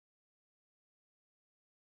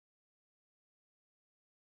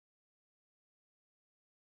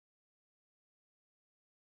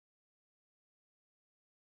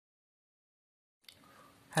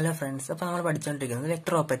Hello friends, അപ്പോൾ നമ്മൾ പഠിച്ചുകൊണ്ടിരിക്കുന്നത്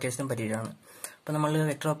വെക്ടർ ഓപ്പറേറ്റേഴ്സിനെ പറ്റിയിട്ടാണ്. അപ്പോൾ നമ്മൾ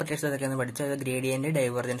വെക്ടർ ഓപ്പറേറ്റേഴ്സ് ഏതൊക്കെയാണ് പഠിച്ചത്? ഗ്രേഡിയന്റ്,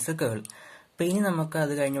 ഡൈവർജൻസ്, കേൾ. അപ്പോൾ ഇനി നമുക്ക്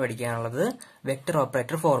അത് കഴിഞ്ഞ് പഠിക്കാനുള്ളത് വെക്ടർ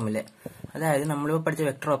ഓപ്പറേറ്റർ ഫോർമുല. അതായത് നമ്മളിപ്പോൾ പഠിച്ച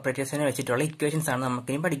വെക്ടർ ഓപ്പറേറ്റേഴ്സിനെ വെച്ചിട്ടുള്ള ഇക്വേഷൻസ് ആണ്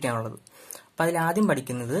നമുക്കിനി പഠിക്കാനുള്ളത്. അപ്പോൾ അതിൽ ആദ്യം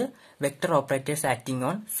പഠിക്കുന്നത് വെക്ടർ ഓപ്പറേറ്റേഴ്സ് ആക്ടിങ്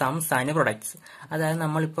ഓൺ സംസ് ആൻഡ് പ്രൊഡക്ട്സ്. അതായത്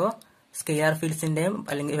നമ്മളിപ്പോൾ സ്കെയിലർ ഫീൽഡ്സിന്റെയും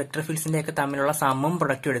അല്ലെങ്കിൽ വെക്ടർ ഫീൽഡ്സിന്റെയും ഒക്കെ തമ്മിലുള്ള സമ്മും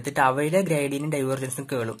പ്രൊഡക്റ്റും എടുത്തിട്ട് അവയുടെ ഗ്രേഡിയന്റും ഡൈവർജൻസും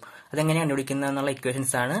കേളും അതെങ്ങനെ കണ്ടുപിടിക്കുന്നത് എന്നുള്ള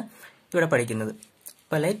ഇക്വേഷൻസ് ആണ് ഇവിടെ പഠിക്കുന്നത്.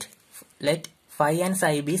 Let phi and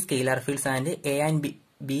psi be scalar fields and a and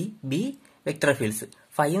b be vector fields.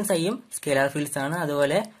 Phi ഉം psi ഉം സ്കെയിലർ ഫീൽഡ്സ് ആണ്.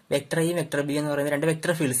 അതുപോലെ വെക്ടർ എയും വെക്ടർ ബി എന്ന് പറയുന്ന രണ്ട്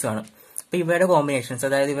വെക്ടർ ഫീൽഡ്സ് ആണ്. അപ്പൊ ഇവയുടെ കോമ്പിനേഷൻസ്,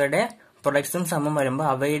 അതായത് ഇവരുടെ പ്രൊഡക്ട്സും സമ്മും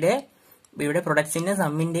വരുമ്പോൾ ഇവിടെ പ്രൊഡക്ട്സിന്റെ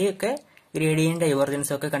സമ്മിന്റെയും ഒക്കെ ഗ്രേഡിയന്റ്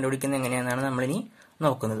ഡൈവർജൻസും ഒക്കെ കണ്ടുപിടിക്കുന്നത് എങ്ങനെയാണെന്നാണ് നമ്മളിനി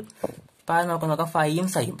നോക്കുന്നത്. അപ്പൊ അത് നോക്കാം ഫൈയും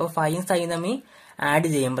സൈയും. ഇപ്പൊ ഫൈയും സൈയും തമ്മിൽ ആഡ്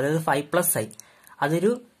ചെയ്യുമ്പോൾ, അതായത് 5+i,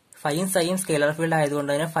 അതൊരു ഫൈയും സൈയും സ്കെയിലർ ഫീൽഡ്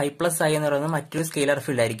ആയതുകൊണ്ട് തന്നെ 5+i എന്ന് പറയുന്നത് മറ്റൊരു സ്കെയിലർ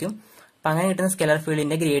ഫീൽഡ് ആയിരിക്കും. അപ്പൊ അങ്ങനെ കിട്ടുന്ന സ്കെയിലർ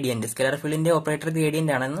ഫീൽഡിന്റെ ഗ്രേഡിയന്റ്, സ്കെയിലർ ഫീൽഡിന്റെ ഓപ്പറേറ്റർ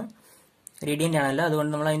ഗ്രേഡിയന്റ് ആണല്ലോ,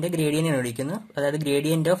 അതുകൊണ്ട് നമ്മൾ അതിന്റെ ഗ്രേഡിയന്റ് വിളിക്കുന്നു. അതായത്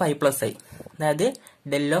ഗ്രേഡിയന്റ് ഓഫ് 5+i, അതായത്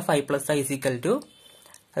del of 5+i is equal to,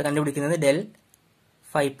 അത് കണ്ടുപിടിക്കുന്നത് ഡെൽ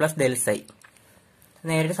 5 + del psi.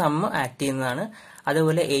 നേരിട്ട് സമ്മ് ആക്ട് ചെയ്യുന്നതാണ്.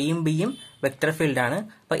 അതുപോലെ എയും ബിയും വെക്ടർ ഫീൽഡ് ആണ്.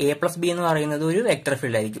 അപ്പൊ a+b എന്ന് പറയുന്നത് ഒരു വെക്ടർ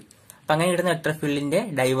ഫീൽഡ് ആയിരിക്കും. അപ്പൊ അങ്ങനെ കിട്ടുന്ന വെക്ടർ ഫീൽഡിന്റെ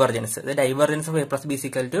divergence, divergence of a+b is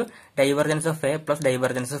equal to divergence of a plus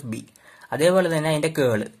divergence of b. അതേപോലെ തന്നെ അതിന്റെ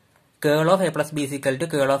curl of a+b is equal to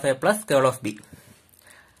curl of a plus curl of b.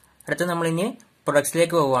 അടുത്ത് നമ്മൾ ഇനി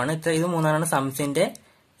പ്രൊഡക്ട്സിലേക്ക് പോവുകയാണ്. ഇത് മൂന്നാണ് സംസിന്റെ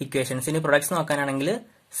ഇക്വേഷൻസ്. ഇനി പ്രൊഡക്ട്സ് നോക്കാനാണെങ്കിൽ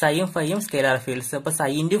സൈയും ഫൈയും സ്കെയിലർ ഫീൽഡ്സ്. അപ്പൊ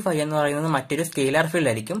സൈ ഇൻറ്റു ഫൈ എന്ന് പറയുന്നത് മറ്റൊരു സ്കെയിലർ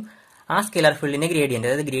ഫീൽഡ് ആയിരിക്കും. ആ സ്കെയിലർ ഫീൽഡിന്റെ ഗ്രേഡിയന്റ്,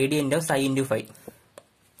 അതായത് gradient of psi into phi.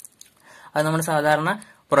 അത് നമ്മൾ സാധാരണ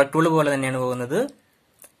പ്രൊഡക്റ്റ് റൂൾ പോലെ തന്നെയാണ് പോകുന്നത്.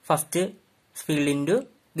 First field into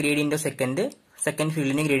gradient of second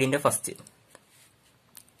ഫീൽഡിന്റെ ഗ്രേഡിയന്റ് ഓഫ് ഫസ്റ്റ്.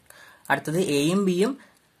 അടുത്തത് എയും ബിയും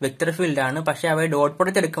വെക്ടർ ഫീൽഡ് ആണ്. പക്ഷെ അവയെ ഡോട്ട്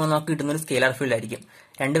പ്രൊഡക്റ്റ് എടുക്കുമ്പോൾ നമുക്ക് കിട്ടുന്ന ഒരു സ്കെയിലർ ഫീൽഡ് ആയിരിക്കും.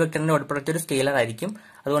 രണ്ട് വെക്ടറിന്റെ ഡോട്ട് പ്രൊഡക്റ്റ് ഒരു സ്കെയിലർ ആയിരിക്കും.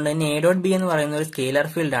 അതുകൊണ്ട് തന്നെ എ ഡോട്ട് ബി എന്ന് പറയുന്ന ഒരു സ്കെയിലർ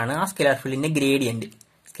ഫീൽഡ് ആണ്. ആ സ്കെയിലർ ഫീൽഡിന്റെ ഗ്രേഡിയന്റ്,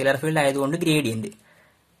 സ്കെയിലർ ഫീൽഡ് ആയതുകൊണ്ട് ഗ്രേഡിയന്റ്.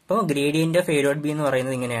 അപ്പോൾ gradient of A dot B എന്ന്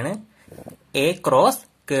പറയുന്നത് ഇങ്ങനെയാണ്: A cross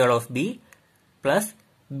curl of B plus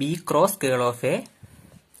B cross curl of A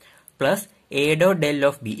plus A dot del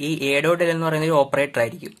of B. ഈ എ ഡോട്ട് ഡെൽ എന്ന് പറയുന്ന ഒരു ഓപ്പറേറ്റർ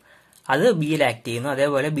ആയിരിക്കും, അത് ബിയിൽ ആക്ട് ചെയ്യുന്നു.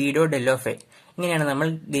 അതേപോലെ B dot del of A. ഇങ്ങനെയാണ് നമ്മൾ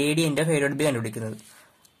gradient of A dot B കണ്ടുപിടിക്കുന്നത്.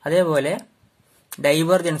 അതേപോലെ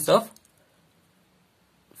divergence of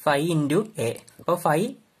phi into A. അപ്പോൾ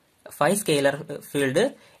phi scalar field,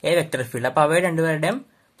 A vector field. അപ്പൊ അവയെ രണ്ടുപേരുടെയും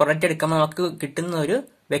പ്രൊഡക്റ്റ് എടുക്കുമ്പോൾ നമുക്ക് കിട്ടുന്ന ഒരു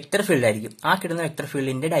വെക്ടർ ഫീൽഡ് ആയിരിക്കും. ആ കിട്ടുന്ന വെക്ടർ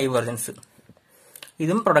ഫീൽഡിന്റെ ഡൈവർജൻസ്.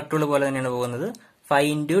 ഇതും പ്രൊഡക്റ്റ് റൂൾ പോലെ തന്നെയാണ് പോകുന്നത്. Phi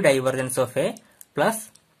into divergence of A plus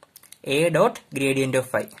A dot gradient of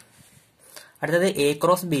phi. അടുത്തത് എ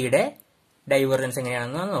ക്രോസ് ബിയുടെ ഡൈവർജൻസ്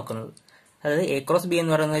എങ്ങനെയാണെന്നാണ് നോക്കുന്നത്. അതായത് എ ക്രോസ് ബി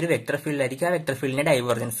എന്ന് പറയുന്ന ഒരു വെക്ടർ ഫീൽഡ് ആയിരിക്കും. ആ വെക്ടർ ഫീൽഡിന്റെ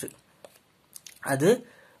ഡൈവർജൻസ് അത്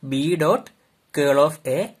B dot curl of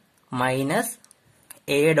A minus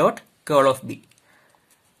A dot curl of B.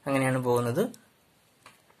 അങ്ങനെയാണ് പോകുന്നത്.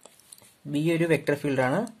 ബി ഒരു വെക്ടർ ഫീൽഡ്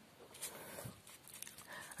ആണ്.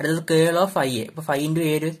 അടുത്തത് കേൾ ഓഫ് ഫൈ എ. ഇപ്പൊ ഫൈ ഇൻറ്റു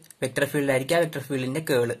എ ഒരു വെക്ടർ ഫീൽഡ് ആയിരിക്കും. ആ വെക്ടർ ഫീൽഡിന്റെ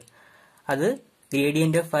കേള് അത്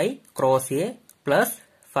gradient of phi cross A plus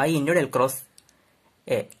phi into del cross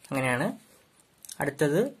A. അങ്ങനെയാണ്.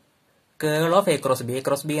 അടുത്തത് curl of A cross B. A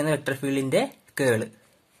cross B എന്ന വെക്ടർ ഫീൽഡിന്റെ കേള്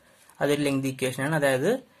അതൊരു ലെങ്ത് ഇക്വേഷൻ ആണ്. അതായത്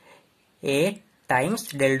A times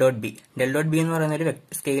del dot B. Del dot B എന്ന് പറയുന്ന ഒരു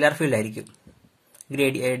സ്കെയിലർ ഫീൽഡ് ആയിരിക്കും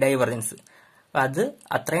ഡൈവർജൻസ്. അത്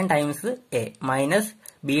അത്രയും times A minus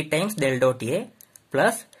B times del dot A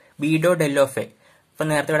plus B dot del of A.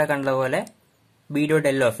 ഇപ്പൊ നേരത്തെ ഇവിടെ കണ്ട പോലെ B dot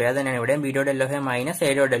del of A, അത് തന്നെയാണ് ഇവിടെ. B dot del of A minus A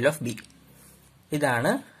dot del of B.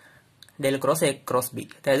 ഇതാണ് del cross A cross B,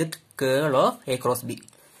 അതായത് curl of A cross B.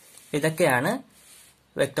 ഇതൊക്കെയാണ്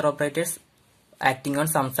വെക്ടർ ഓപ്പറേറ്റേഴ്സ് ആക്ടിങ് ഓൺ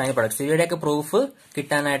സംസ് ആൻഡ് പ്രൊഡക്ട്സ്. ഇവയുടെയൊക്കെ പ്രൂഫ്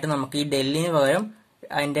കിട്ടാനായിട്ട് നമുക്ക് ഈ ഡെല്ലിന് പകരം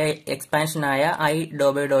അതിന്റെ എക്സ്പാൻഷൻ ആയ I Dr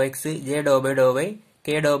by Dr X, J Dr by Dr Y,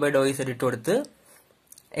 K Dr by Dr is ഇട്ട് കൊടുത്ത്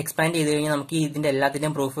എക്സ്പാൻഡ് ചെയ്ത് കഴിഞ്ഞാൽ നമുക്ക് ഇതിന്റെ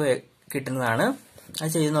എല്ലാത്തിന്റെയും പ്രൂഫ് കിട്ടുന്നതാണ്. അത്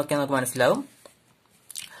ചെയ്ത് നോക്കിയാൽ നമുക്ക് മനസ്സിലാവും.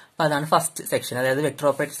 അപ്പൊ അതാണ് ഫസ്റ്റ് സെക്ഷൻ, അതായത് വെക്ടർ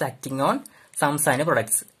ഓപ്പറേറ്റേഴ്സ് ആക്ടിങ് ഓൺ സംസ് ആൻഡ്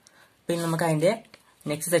പ്രൊഡക്ട്സ്. പിന്നെ നമുക്ക് അതിന്റെ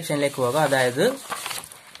നെക്സ്റ്റ് സെക്ഷനിലേക്ക് പോകാം. അതായത്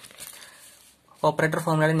ഓപ്പറേറ്റർ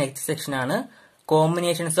ഫോർമുലയുടെ നെക്സ്റ്റ് സെക്ഷൻ ആണ്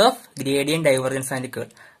combinations of gradient, divergence and കേൾ.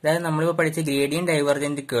 അതായത് നമ്മളിപ്പോൾ പഠിച്ച ഗ്രേഡിയന്റ്,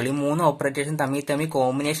 ഡൈവർജന്റ്, കേൾ, ഈ മൂന്ന് ഓപ്പറേറ്റേഴ്സും തമ്മിൽ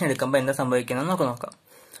കോമ്പിനേഷൻ എടുക്കുമ്പോൾ എന്താ സംഭവിക്കുന്നത് നമുക്ക് നോക്കാം.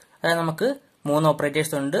 അതായത് നമുക്ക് മൂന്ന്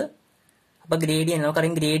ഓപ്പറേറ്റേഴ്സ് ഉണ്ട്. അപ്പൊ ഗ്രേഡിയന്റ്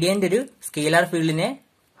നമുക്കറിയാം, ഗ്രേഡിയന്റ് ഒരു സ്കെയിലർ ഫീൽഡിനെ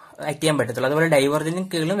ആക്ട് ചെയ്യാൻ പറ്റത്തുള്ളൂ. അതുപോലെ ഡൈവർജന്റും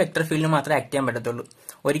കേളും വെക്ടർ ഫീൽഡിനും മാത്രമേ ആക്ട് ചെയ്യാൻ പറ്റത്തുള്ളൂ.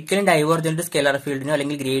 ഒരിക്കലും ഡൈവർജന്റ് സ്കെയിലർ ഫീൽഡിനോ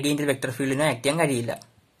അല്ലെങ്കിൽ ഗ്രേഡിയന്റ് വെക്ടർ ഫീൽഡിനോ ആക്ട് ചെയ്യാൻ കഴിയില്ല.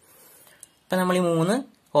 അപ്പൊ നമ്മൾ ഈ മൂന്ന്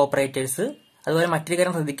ഓപ്പറേറ്റേഴ്സ്, അതുപോലെ മറ്റൊരു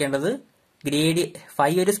കാര്യം ശ്രദ്ധിക്കേണ്ടത്,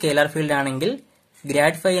 ഫൈ ഒരു സ്കെയിലർ ഫീൽഡ് ആണെങ്കിൽ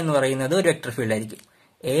ഗ്രാഡ് ഫൈ എന്ന് പറയുന്നത് ഒരു വെക്ടർ ഫീൽഡ് ആയിരിക്കും.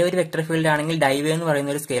 എ ഒരു വെക്ടർ ഫീൽഡ് ആണെങ്കിൽ ഡൈവ് എന്ന്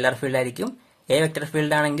പറയുന്ന ഒരു സ്കെയിലർ ഫീൽഡ് ആയിരിക്കും. എ വെക്ടർ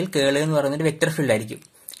ഫീൽഡ് ആണെങ്കിൽ കേൾ എന്ന് പറയുന്ന ഒരു വെക്ടർ ഫീൽഡ് ആയിരിക്കും.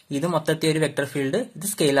 ഇത് മൊത്തത്തിൽ ഒരു വെക്ടർ ഫീൽഡ്, ഇത്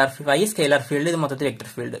സ്കെയിലർ സ്കെയിലർ ഫീൽഡ്, ഇത് മൊത്തത്തിൽ vector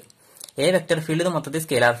field. A vector field, ഇത് മൊത്തത്തിൽ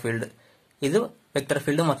സ്കെയിലർ ഫീൽഡ്, ഇത് വെക്ടർ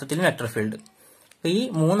ഫീൽഡ്, മൊത്തത്തിൽ വെക്ടർ ഫീൽഡ്. അപ്പൊ ഈ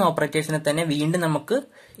 3 ഓപ്പറേറ്റേഴ്സിനെ തന്നെ വീണ്ടും നമുക്ക്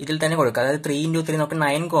ഇതിൽ തന്നെ കൊടുക്കാം. അതായത് 3 × 3 നമുക്ക്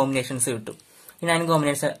 9 കോമ്പിനേഷൻസ് കിട്ടും. ഈ 9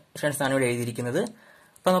 കോമ്പിനേഷൻസ് ആണ് ഇവിടെ എഴുതിയിരിക്കുന്നത്.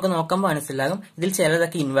 അപ്പൊ നമുക്ക് നോക്കുമ്പോൾ മനസ്സിലാകും ഇതിൽ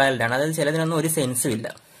ചിലതൊക്കെ ഇൻവാലിഡ് ആണ്, അതായത് ചിലതിനൊന്നും ഒരു സെൻസും ഇല്ല.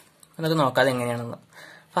 നമുക്ക് നോക്കാതെ എങ്ങനെയാണെന്ന്.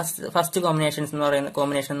 ഫസ്റ്റ് കോമ്പിനേഷൻ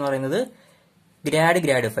എന്ന് പറയുന്നത്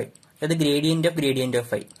ഗ്രാഡ് ഫൈ, അതായത് ഗ്രേഡിയന്റ് ഓഫ്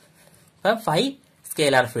ഫൈ. അപ്പൊ phi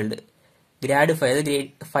scalar field, grad phi അത്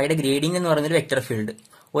ഫൈയുടെ ഗ്രേഡിയന്റ് എന്ന് പറയുന്നത് വെക്ടർ ഫീൽഡ്.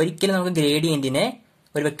 ഒരിക്കലും നമുക്ക് ഗ്രേഡിയന്റിനെ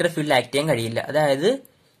ഒരു വെക്ടർ ഫീൽഡിൽ ആക്ട് ചെയ്യാൻ കഴിയില്ല. അതായത്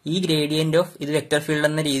ഈ ഗ്രേഡിയന്റ് ഓഫ് ഇത് വെക്ടർ ഫീൽഡ്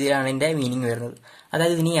എന്ന രീതിയിലാണ് ഇതിന്റെ മീനിങ് വരുന്നത്.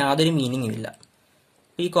 അതായത് ഇതിന് യാതൊരു മീനിങ്ങും ഇല്ല.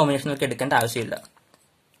 ഈ കോമ്പിനേഷൻ നമുക്ക് എടുക്കേണ്ട ആവശ്യമില്ല.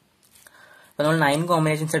 അപ്പൊ നമ്മൾ 9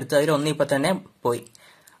 കോമ്പിനേഷൻസ് എടുത്ത് അതിൽ ഒന്ന് ഇപ്പൊ തന്നെ പോയി.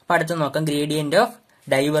 അപ്പൊ അടുത്ത് നോക്കാം gradient of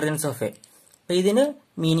divergence of A. അപ്പൊ ഇതിന്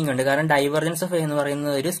മീനിങ് ഉണ്ട്, കാരണം ഡൈവർജൻസ് ഓഫ് എ എന്ന്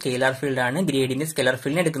പറയുന്നത് ഒരു സ്കെയിലർ ഫീൽഡ് ആണ്, ഗ്രേഡിയന്റ് സ്കെയിലർ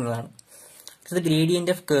ഫീൽഡിന് എടുക്കുന്നതാണ്. ഇത്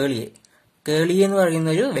ഗ്രേഡിയന്റ് ഓഫ് കേളിയെ എന്ന് പറയുന്ന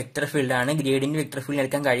ഒരു വെക്ടർ ഫീൽഡ് ആണ്, ഗ്രേഡിയന്റ് വെക്ടർ ഫീൽഡിന്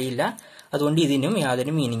എടുക്കാൻ കഴിയില്ല. അതുകൊണ്ട് ഇതിനും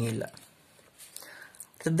യാതൊരു മീനിങ്ങും ഇല്ല.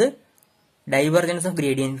 ഇത് divergence of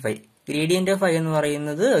gradient of phi എന്ന്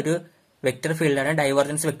പറയുന്നത് ഒരു വെക്ടർ ഫീൽഡാണ്,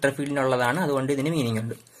 ഡൈവർജൻസ് വെക്ടർ ഫീൽഡിനുള്ളതാണ്. അതുകൊണ്ട് ഇതിന് മീനിങ്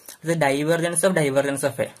ഉണ്ട്. ഇത് ഡൈവർജൻസ്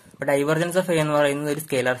ഓഫ് എ. അപ്പൊ ഡൈവർജൻസ് ഓഫ് എ എന്ന് പറയുന്നത് ഒരു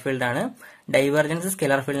സ്കെയിലർ ഫീൽഡ് ആണ്, ഡൈവർജൻസ്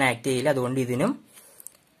സ്കെയിലർ ഫീൽഡിന് ആക്ട് ചെയ്യില്ല. അതുകൊണ്ട് ഇതിനും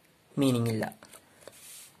മീനിങ് ഇല്ല.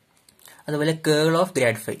 അതുപോലെ കേൾ ഓഫ്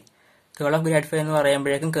ഗ്രാഡ് ഫൈ എന്ന്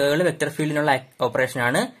പറയുമ്പോഴേക്കും കേൾ വെക്ടർ ഫീൽഡിനുള്ള ഓപ്പറേഷൻ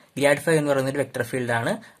ആണ്, ഗ്രാഡ് ഫൈ എന്ന് പറയുന്ന ഒരു വെക്ടർ ഫീൽഡ്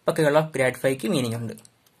ആണ്. അപ്പൊ കേൾ ഓഫ് ഗ്രാഡ് ഫൈക്ക് മീനിങ് ഉണ്ട്.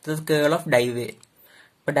 ഇത് കേൾ ഓഫ് ഡൈവ്.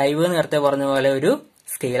 അപ്പൊ ഡൈവ് നേരത്തെ പറഞ്ഞ പോലെ ഒരു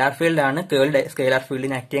സ്കെയിലർ ഫീൽഡ് ആണ്, കേൾ സ്കെയിലർ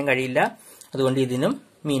ഫീൽഡിന് ആക്ട് ചെയ്യാൻ കഴിയില്ല. അതുകൊണ്ട് ഇതിനും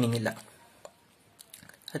മീനിങ് ഇല്ല.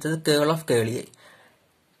 അടുത്തത് കേൾ ഓഫ്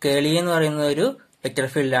കേളിയെ എന്ന് പറയുന്ന ഒരു വെക്ടർ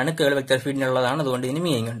ഫീൽഡ് ആണ്, കേൾ വെക്ടർ ഫീൽഡിനുള്ളതാണ്. അതുകൊണ്ട് ഇതിന്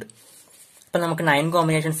മീനിങ് ഉണ്ട്. അപ്പൊ നമുക്ക് 9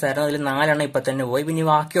 കോമ്പിനേഷൻസ് ആയിരുന്നു, അതിൽ 4 ഇപ്പൊ തന്നെ പോയി. പിന്നെ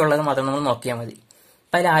ബാക്കിയുള്ളത് മാത്രം നമ്മൾ നോക്കിയാൽ മതി.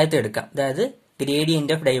 അപ്പൊ അതിൽ ആദ്യത്തെ എടുക്കാം, അതായത്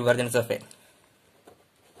gradient of divergence of A.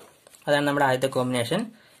 അതാണ് നമ്മുടെ ആദ്യത്തെ കോമ്പിനേഷൻ.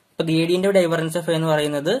 ഇപ്പൊ gradient of divergence of A എന്ന്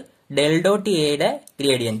പറയുന്നത് ഡെൽ ഡോട്ട് എയുടെ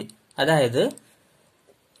ഗ്രേഡിയന്റ്, അതായത്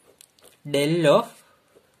ഡെൽ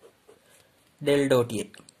ഡോട്ട് എ.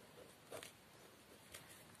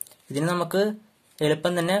 ഇതിന് നമുക്ക്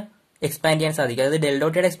എളുപ്പം തന്നെ എക്സ്പാൻഡ് ചെയ്യാൻ സാധിക്കും. അതായത് ഡെൽ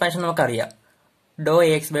ഡോട്ട് എയുടെ എക്സ്പാൻഷൻ നമുക്കറിയാം, Dr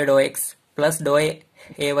A X by Dr X plus Dr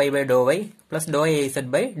A Y by Dr Y plus Dr A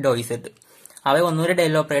Z by Dr Z. അവ ഒന്നുകൂടെ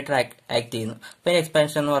ഡെൽ ഓപ്പറേറ്റർ ആക്ട് ചെയ്യുന്നു. അപ്പൊ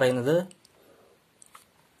എക്സ്പാൻഷൻ എന്ന് പറയുന്നത്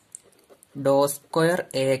ഡോ square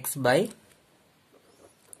A X by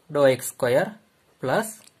Dr X square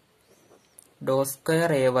plus Dr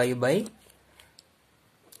square A Y by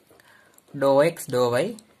Dr X Dr Y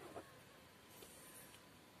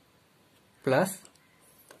plus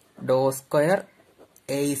Dr square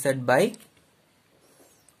A Z by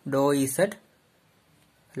Dr Z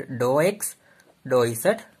Dr X Dr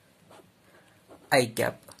Z I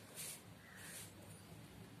cap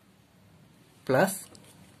plus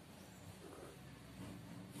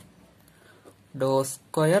Dr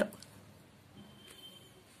square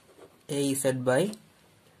A Z by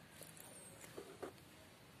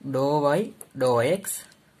Dr Y Dr X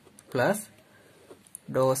plus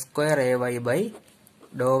Dr square A Y by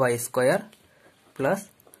Dr Y square plus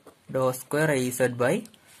Dr square A Z by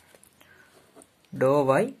Dr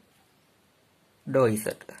Y Dr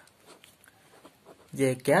Z J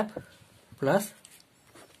cap plus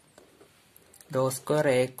Dr square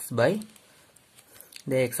A X by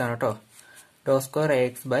ഇത് X ആണ് കേട്ടോ, ഡോ square A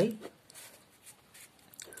X by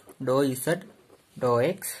Dr Z Dr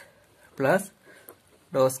X plus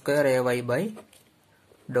Dr square A Y by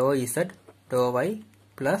Dr Z Dr Y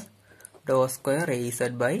plus Dr square A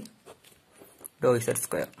Z by Dr Z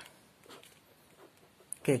square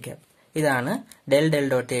K cap. ഇതാണ് del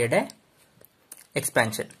dot എയുടെ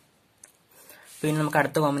expansion. പിന്നെ നമുക്ക്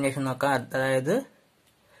അടുത്ത combination നോക്കാം, അതായത്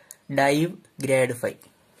dive grad phi.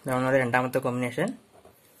 ഇതാണ് നമ്മുടെ രണ്ടാമത്തെ കോമ്പിനേഷൻ,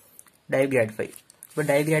 ഡൈവ് ഗ്രാഡ് ഫൈ. അപ്പോൾ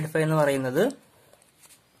ഡൈവ് ഗ്രാഡ് ഫൈ എന്ന് പറയുന്നത്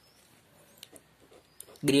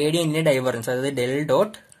ഗ്രേഡിയന്റിന്റെ ഡൈവർജൻസ്, അതായത് ഡെൽ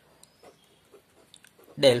ഡോട്ട്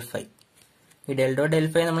ഡെൽ ഫൈ. ഈ ഡെൽ ഡോട്ട് ഡെൽ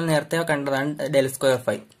ഫൈ നമ്മൾ നേരത്തെ കണ്ടതാണ് ഡെൽ സ്ക്വയർ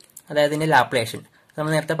ഫൈ, അതായത് ഇതിന്റെ ലാപ്ലേഷൻ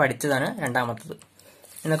നമ്മൾ നേരത്തെ പഠിച്ചതാണ് രണ്ടാമത്തത്.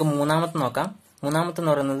 നമുക്ക് മൂന്നാമത്തെ നോക്കാം. മൂന്നാമത്തെ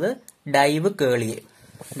എന്ന് പറയുന്നത് ഡൈവ് കേളിയെ.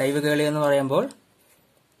 ഡൈവ് കേളിയെ എന്ന് പറയുമ്പോൾ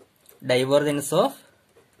divergence of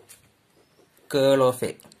curl of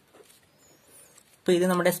A. ഇപ്പൊ ഇത്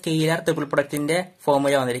നമ്മുടെ സ്കെയിലാർ ട്രിപ്പിൾ പ്രൊഡക്റ്റിന്റെ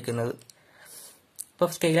ഫോർമുല വന്നിരിക്കുന്നത്. ഇപ്പൊ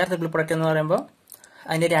സ്കെയിലാർ ട്രിപ്പിൾ പ്രൊഡക്റ്റ് എന്ന് പറയുമ്പോൾ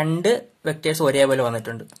അതിന്റെ 2 വെക്ടേഴ്സ് ഒരേപോലെ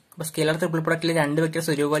വന്നിട്ടുണ്ട്. അപ്പൊ സ്കെയിലാർ ട്രിപ്പിൾ പ്രൊഡക്റ്റിൽ 2 വെക്ടേഴ്സ്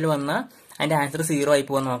ഒരുപോലെ വന്നാൽ അതിന്റെ ആൻസർ 0 ആയി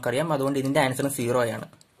പോകുമെന്ന് നമുക്കറിയാം. അതുകൊണ്ട് ഇതിന്റെ ആൻസർ 0 ആണ്.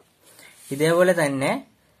 ഇതേപോലെ തന്നെ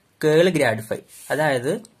കേൾ ഗ്രാഡ് ഫൈ.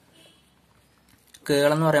 അതായത് കേൾ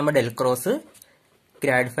എന്ന് പറയുമ്പോൾ del cross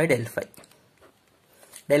grad phi del phi,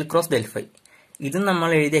 del cross del phi. ഇതും നമ്മൾ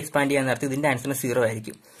എഴുതി എക്സ്പാൻഡ് ചെയ്യാൻ നേരത്തെ ഇതിന്റെ ആൻസർ 0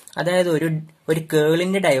 ആയിരിക്കും. അതായത് ഒരു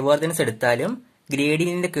കേളിന്റെ ഡൈവേർജൻസ് എടുത്താലും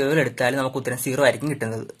ഗ്രേഡിയന്റിന്റെ കേൾ എടുത്താലും നമുക്ക് ഉത്തരം 0 ആയിരിക്കും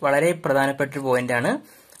കിട്ടുന്നത്. വളരെ പ്രധാനപ്പെട്ട ഒരു പോയിന്റ് ആണ്.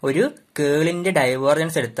 ഒരു കേളിന്റെ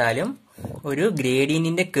ഡൈവേർജൻസ് എടുത്താലും ഒരു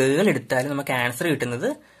ഗ്രേഡിയന്റിന്റെ കേൾ എടുത്താലും നമുക്ക് ആൻസർ കിട്ടുന്നത്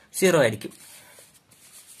 0 ആയിരിക്കും.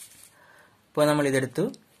 ഇപ്പോൾ നമ്മൾ ഇതെടുത്തു,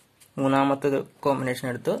 മൂന്നാമത്തെ കോമ്പിനേഷൻ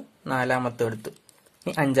എടുത്തു, നാലാമത്തെ എടുത്തു,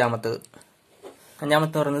 ഇനി അഞ്ചാമത്തെ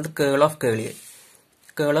പറയുന്നത് കേൾ ഓഫ് കേളിയെ.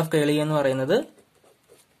 കേൾ ഓഫ് കേളിയെ എന്ന് പറയുന്നത്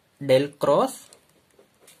ഡെൽ ക്രോസ്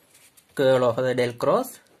കേൾ ഓഫ്, അതായത്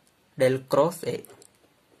ഡെൽ ക്രോസ് എ.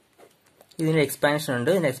 ഇതിന്റെ എക്സ്പാൻഷൻ ഉണ്ട്.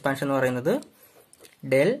 ഇതിന്റെ എക്സ്പാൻഷൻ എന്ന് പറയുന്നത്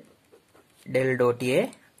del dot A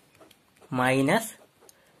minus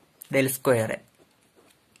del square A.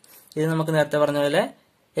 ഇത് നമുക്ക് നേരത്തെ പറഞ്ഞ പോലെ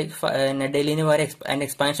ഡെല്ലിന് വരെ അതിന്റെ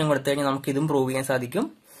എക്സ്പാൻഷൻ കൊടുത്തു കഴിഞ്ഞാൽ നമുക്ക് ഇതും പ്രൂവ് ചെയ്യാൻ സാധിക്കും.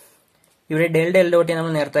 ഇവിടെ ഡെൽ ഡോട്ട് എ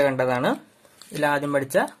നമ്മൾ നേരത്തെ കണ്ടതാണ്. ഇതിൽ ആദ്യം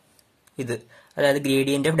പഠിച്ച ഇത്, അതായത്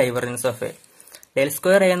gradient of divergence of A. Del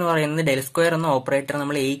square A എന്ന് പറയുന്നത് ഡെൽ സ്ക്വയർ എന്ന ഓപ്പറേറ്റർ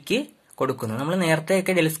നമ്മൾ എക്ക് കൊടുക്കുന്നു. നമ്മൾ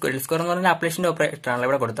നേരത്തെയൊക്കെ ഡെൽ സ്ക്വയർ എന്ന് പറയുന്നത് ആപ്ലിക്കേഷന്റെ ഓപ്പറേറ്റർ ആണല്ലോ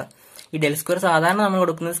ഇവിടെ കൊടുത്ത. ഈ ഡെൽ സ്ക്വയർ സാധാരണ നമ്മൾ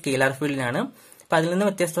കൊടുക്കുന്നത് സ്കെയിലർ ഫീൽഡിനാണ്. അപ്പൊ അതിൽ നിന്ന്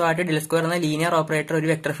വ്യത്യസ്തമായിട്ട് ഡെൽ സ്ക്വയർ എന്ന ലീനിയർ ഓപ്പറേറ്റർ ഒരു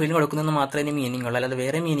വെക്ടർ ഫീൽഡിന് കൊടുക്കുന്നതെന്ന് മാത്രമേ ഇതിന് മീനിങ് ഉള്ളൂ, അല്ലാതെ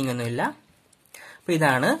വേറെ മീനിങ് ഒന്നുമില്ല. അപ്പൊ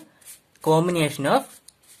ഇതാണ് combination of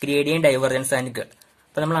gradient divergence and കേൾ.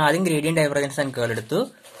 അപ്പൊ നമ്മൾ ആദ്യം ഗ്രേഡിയന്റ് ഡൈവർജൻസ് ആൻഡ് കേൾ എടുത്തു.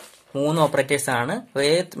 3 ഓപ്പറേറ്റേഴ്സ് ആണ്.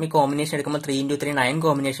 ഈ കോമ്പിനേഷൻ എടുക്കുമ്പോൾ 3 × 3 9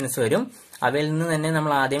 കോമ്പിനേഷൻസ് വരും. അവയിൽ നിന്ന് തന്നെ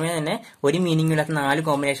നമ്മൾ ആദ്യമേ തന്നെ ഒരു മീനിങ് ഇല്ലാത്ത 4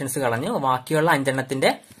 കോമ്പിനേഷൻസ് കളഞ്ഞു. ബാക്കിയുള്ള 5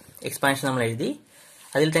 എണ്ണത്തിന്റെ എക്സ്പാൻഷൻ നമ്മൾ എഴുതി.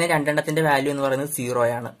 അതിൽ തന്നെ 2 എണ്ണത്തിന്റെ വാല്യൂ എന്ന് പറയുന്നത് 0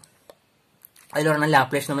 ആണ്. അതിലൊരെണ്ണം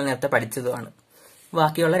ലാപ്ലേഷൻ നമ്മൾ നേരത്തെ പഠിച്ചതുമാണ്.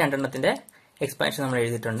 ബാക്കിയുള്ള 2 എണ്ണത്തിന്റെ എക്സ്പാൻഷൻ നമ്മൾ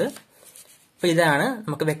എഴുതിയിട്ടുണ്ട്. അപ്പൊ ഇതാണ്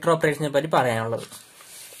നമുക്ക് വെക്ടർ ഓപ്പറേഷനെ പറ്റി പറയാനുള്ളത്.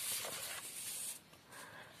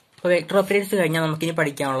 അപ്പൊ വെക്ടർ ഓപ്പറേറ്റേഴ്സ് കഴിഞ്ഞാൽ നമുക്കിനി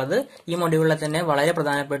പഠിക്കാനുള്ളത് ഈ മൊഡ്യൂളിലെ തന്നെ വളരെ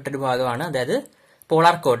പ്രധാനപ്പെട്ട ഒരു ഭാഗമാണ്, അതായത്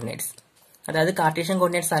പോളാർ കോർഡിനേറ്റ്സ്. അതായത് കാർട്ടീഷ്യൻ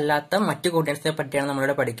കോർഡിനേറ്റ്സ് അല്ലാത്ത മറ്റു കോർഡിനേറ്റ്സിനെ പറ്റിയാണ്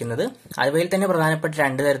നമ്മളിവിടെ പഠിക്കുന്നത്. അവയിൽ തന്നെ പ്രധാനപ്പെട്ട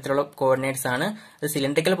 2 തരത്തിലുള്ള കോർഡിനേറ്റ്സ് ആണ്. അത്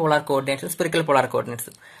സിലിണ്ടറിക്കൽ പോളാർ കോർഡിനേറ്റ്സും സ്ഫെറിക്കൽ പോളാർ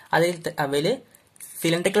കോർഡിനേറ്റ്സും. അവയിൽ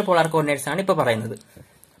സിലിണ്ടറിക്കൽ പോളാർ കോർഡിനേറ്റ്സ് ആണ് ഇപ്പോൾ പറയുന്നത്.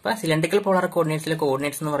 അപ്പൊ സിലിണ്ടറിക്കൽ പോളാർ കോർഡിനേറ്റ്സിലെ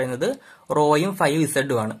കോർഡിനേറ്റ്സ് എന്ന് പറയുന്നത് റോയും ഫൈയും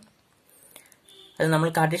ഇസഡും ആണ്. അത് നമ്മൾ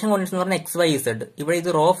കാർട്ടീഷ്യൻ കോർഡിനേറ്റ്സ് എന്ന് പറഞ്ഞാൽ XY Z. ഇവിടെ ഇത്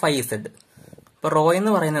റോ 5Z. ഇപ്പൊ റോ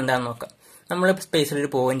എന്ന് പറയുന്നത് എന്താണെന്ന് നോക്കാം. നമ്മൾ സ്പേസിൽ ഒരു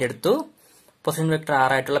പോയിന്റ് എടുത്തു, പൊസിഷൻ വെക്ടർ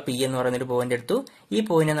R ആയിട്ടുള്ള P എന്ന് പറയുന്ന ഒരു പോയിന്റ് എടുത്തു. ഈ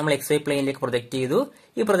പോയിന്റ് നമ്മൾ XY പ്ലെയിനിലേക്ക് പ്രൊജക്ട് ചെയ്തു.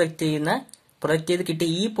 ഈ പ്രൊജക്ട് ചെയ്ത് കിട്ടിയ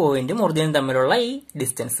ഈ പോയിന്റും ഒറിജിനും തമ്മിലുള്ള ഈ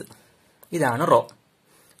ഡിസ്റ്റൻസ്, ഇതാണ് റോ.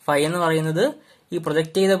 ഫൈ എന്ന് പറയുന്നത് ഈ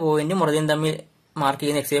പ്രൊജക്ട് ചെയ്ത പോയിന്റും ഒറിജിനും തമ്മിൽ മാർക്ക്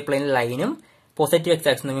ചെയ്യുന്ന XY പ്ലെയിനിലെ ലൈനും പോസിറ്റീവ് X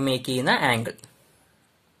ആക്സിസ് തമ്മിൽ മേക്ക് ചെയ്യുന്ന ആംഗിൾ,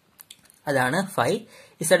 അതാണ് ഫൈ.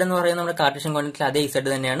 ഇസഡ് എന്ന് പറയുന്നത് നമ്മുടെ കാർട്ടീഷ്യൻ കോർഡിനേറ്റിൽ അതേ ഇസഡ്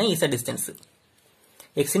തന്നെയാണ്. ഇസഡ് ഡിസ്റ്റൻസ്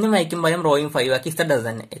എക്സിനും വൈക്കും പകരം റോയും ഫൈവ് ആക്കി ഇസഡ് അത്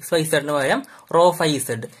തന്നെ. XY Z പകരം റോ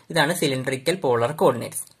 5Z. ഇതാണ് സിലിണ്ടറിക്കൽ പോളാർ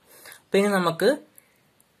കോർഡിനേറ്റ്സ്. പിന്നെ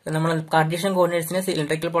നമ്മൾ കാർട്ടീഷ്യൻ കോർഡിനേറ്റ്സിനെ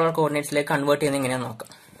സിലിണ്ടറിക്കൽ പോളാർ കോർഡിനേറ്റ്സിലേക്ക് കൺവേർട്ട് ചെയ്യുന്നത് എങ്ങനെയാണെന്ന് നോക്കാം.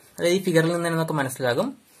 അതായത് ഈ ഫിഗറിൽ നിന്ന് തന്നെ നമുക്ക് മനസ്സിലാകും.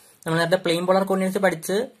 നമ്മൾ നേരത്തെ പ്ലെയിൻ പോളാർ കോർഡിനേറ്റ്സ്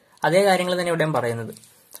പഠിച്ച് അതേ കാര്യങ്ങൾ തന്നെ ഇവിടെയും പറയുന്നത്.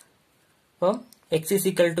 അപ്പം X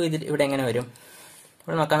 = ഇത് ഇവിടെ എങ്ങനെ വരും?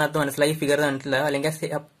 ഇവിടെ നോക്കാൻ നേരത്തെ മനസ്സിലായി. ഫിഗർ കണ്ടിട്ടില്ല,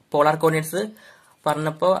 അല്ലെങ്കിൽ പോളാർ കോർഡിനേറ്റ്സ്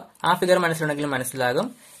പറഞ്ഞപ്പോൾ ആ ഫിഗർ മനസ്സിലുണ്ടെങ്കിലും മനസ്സിലാകും.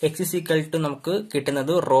 X = നമുക്ക്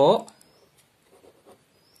കിട്ടുന്നത് റോ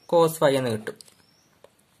കോസ് ഫൈ എന്ന് കിട്ടും.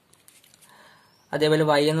 അതേപോലെ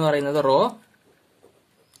Y എന്ന് പറയുന്നത് റോ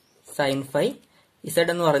സൈൻ ഫൈ, Z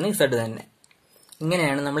എന്ന് പറയുന്നത് Z തന്നെ.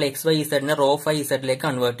 ഇങ്ങനെയാണ് നമ്മൾ XY Z raw 5Z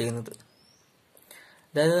convert ചെയ്യുന്നത്.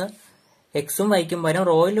 അതായത് എക്സും വൈക്കും പകരം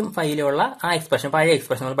റോയിലും ഫൈയിലുള്ള ആ എക്സ്പ്രഷൻ, പഴയ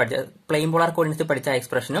എക്സ്പ്രഷൻ നമ്മൾ പഠിച്ച പ്ലെയിൻ പോളാർ കോർഡിനേറ്റ്സ് പഠിച്ച ആ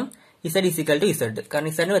എക്സ്പ്രഷനും Z = Z.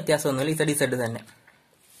 കാരണം Z വ്യത്യാസമൊന്നുമില്ല, Z തന്നെ.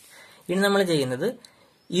 ഇനി നമ്മൾ ചെയ്യുന്നത്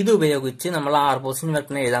ഇത് ഉപയോഗിച്ച് നമ്മൾ R പൊസിഷൻ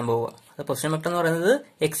വെക്ടറിനെ എഴുതാൻ പോവുക. അത് പൊസിഷൻ വെക്ടർ എന്ന് പറയുന്നത്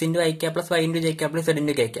X × I + Y × J + Z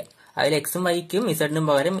 × K. അതിൽ എക്സും വൈക്കും ഇസഡിനും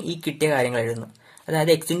പകരം ഈ കിട്ടിയ കാര്യങ്ങൾ എഴുതുന്നു.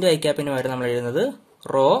 അതായത് X × I ന് പകരം നമ്മൾ എഴുതുന്നത്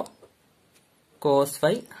raw cos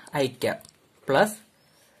phi I plus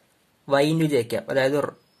Y × J, അതായത്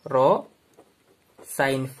raw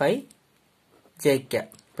sine phi J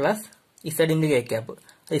plus Z × K.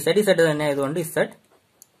 Z തന്നെ ആയതുകൊണ്ട് Z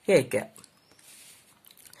K.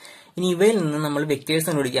 ഇനി ഇവയിൽ നിന്ന് നമ്മൾ വെക്ടേഴ്സ്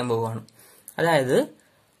കണ്ടുപിടിക്കാൻ പോവുകയാണ്. അതായത്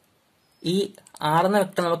ഈ R എന്ന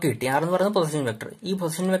വെക്ടർ നമുക്ക് കിട്ടി. R എന്ന് പറയുന്നത് പൊസിഷൻ വെക്ടർ. ഈ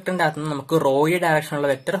പൊസിഷൻ വെക്ടറിന്റെ അകത്ത് നിന്ന് നമുക്ക് റോയുടെ ഡയറക്ഷനുള്ള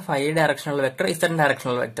വെക്ടർ, ഫൈയുടെ ഡയറക്ഷനുള്ള വെക്ടർ, Z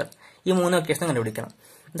ഡയറക്ഷനുള്ള വെക്ടർ, ഈ 3 വെക്ടേഴ്സും കണ്ടുപിടിക്കണം.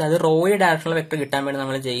 അതായത് റോയുടെ ഡയറക്ഷനുള്ള വെക്ടർ കിട്ടാൻ വേണ്ടി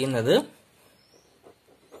നമ്മൾ ചെയ്യുന്നത്,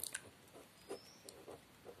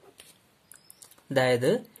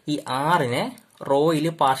 അതായത് ഈ R-നെ റോയിൽ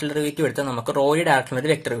പാർഷ്യൽ ഡെറിവേറ്റീവ് എടുത്താൽ നമുക്ക് റോയുടെ ഡയറക്ഷനുള്ള ഒരു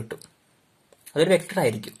വെക്ടർ കിട്ടും. അതൊരു വെക്ടർ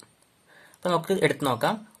ആയിരിക്കും. അപ്പൊ നമുക്ക് എടുത്തു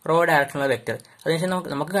നോക്കാം റോ ഡയറക്ഷനുള്ള വെക്ടർ. അതിനുശേഷം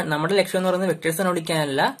നമ്മുടെ ലക്ഷ്യം എന്ന് പറയുന്നത് വെക്ടേഴ്സ്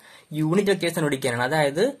കണ്ടുപിടിക്കാനല്ല, യൂണിറ്റ് വെക്ടേഴ്സ് കണ്ടുപിടിക്കാനാണ്.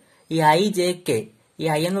 അതായത് ഈ I, J, K ഈ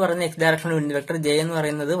ഐ എന്ന് പറയുന്നത് X directional unit vector, J എന്ന്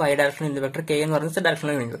പറയുന്നത് Y directional unit vector, K എന്ന് പറയുന്നത് സെഡ്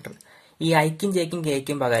ഡയറക്ഷണൽ യൂണിറ്റ് വെക്ടർ. ഈ ഐക്കും ജെക്കും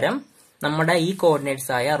കെക്കും പകരം നമ്മുടെ ഈ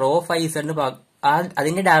കോർഡിനേറ്റ്സ് ആയ റോ ഫൈ സെഡിന്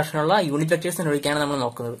അതിന്റെ ഡയറക്ഷനുള്ള യൂണിറ്റ് വെക്ടേഴ്സ് കണ്ടുപിടിക്കാണ് നമ്മൾ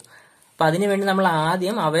നോക്കുന്നത്. അപ്പൊ അതിനുവേണ്ടി നമ്മൾ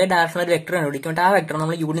ആദ്യം അവയുടെ ഡയറക്ഷണൽ വെക്ടർ കണ്ടുപിടിക്കുമ്പോൾ ആ വെക്ടർ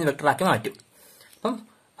നമ്മൾ യൂണിറ്റ് വെക്ടർ ആക്കി മാറ്റും. അപ്പം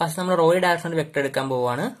ഫസ്റ്റ് നമ്മൾ റോയുടെ ഡയറക്ഷണൽ വെക്ടർ എടുക്കാൻ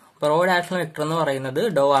പോവാണ്. അപ്പൊ റോ ഡയറക്ഷണൽ വെക്ടർ എന്ന് പറയുന്നത്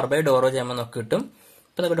dou R by Dr raw ചെയ്യുമ്പോൾ നമുക്ക് കിട്ടും.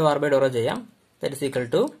 അപ്പൊ നമുക്ക് dou R by Dr raw ചെയ്യാം. ദാറ്റ് ഈസ് ഈക്വൽ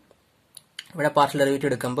ടു ഇവിടെ പാർഷ്യൽ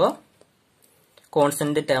ഡെറിവേറ്റീവ് എടുക്കുമ്പോൾ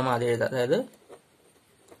കോൺസ്റ്റന്റ് ടേം ആദ്യം എഴുതാം, അതായത്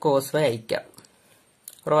cos phi I cap,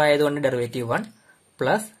 raw ആയതുകൊണ്ട് derivative 1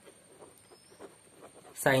 plus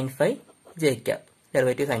sine phi J cap,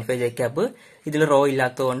 derivative sine phi J cap, ഇതിൽ റോ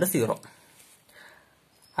ഇല്ലാത്തതുകൊണ്ട് 0.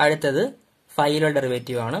 അടുത്തത് ഫൈയിലുള്ള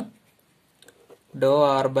ഡെറിവേറ്റീവ് ആണ് dou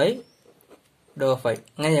R by Dr phi.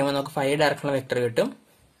 അങ്ങനെ ചെയ്യുമ്പോൾ നമുക്ക് ഫൈ ഡയറക്ഷണൽ വെക്ടർ കിട്ടും.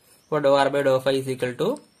 അപ്പോൾ dou R by Dr phi is equal to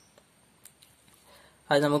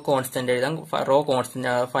അത് നമുക്ക് കോൺസ്റ്റന്റ് എഴുതാം, റോ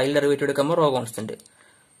കോൺസ്റ്റന്റ്, ഫൈൽ ഡെറിവേറ്റീവ് എടുക്കുമ്പോൾ raw constant,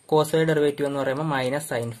 cos phi derivative എന്ന് പറയുമ്പോൾ minus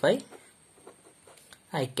sine phi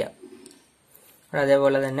I cap,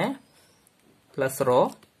 അതേപോലെ തന്നെ plus rho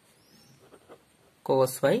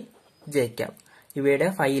cos phi J cap. ഇവയുടെ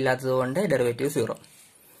ഫൈ ഇല്ലാത്തത് കൊണ്ട് ഡെറിവേറ്റീവ് 0.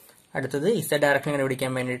 അടുത്തത് ഇസഡ് ഡയറക്ഷൻ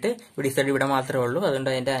കണ്ടുപിടിക്കാൻ വേണ്ടിയിട്ട് ഇവിടെ ഇസഡ് ഇവിടെ മാത്രമേ ഉള്ളൂ,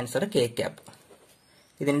 അതുകൊണ്ട് അതിന്റെ ആൻസർ കെ ക്യാപ്,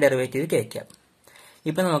 ഇതിന്റെ ഡെറിവേറ്റീവ് കെ ക്യാപ്.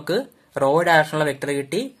 ഇപ്പൊ നമുക്ക് റോ ഡയറക്ഷനുള്ള വെക്ടർ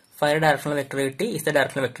കിട്ടി, ഫൈ ഡയറക്ഷണൽ വെക്ടർ കിട്ടി, ഇസഡ്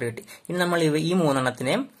ഡയറക്ഷണൽ വെക്ടർ കിട്ടി. ഇനി നമ്മൾ ഈ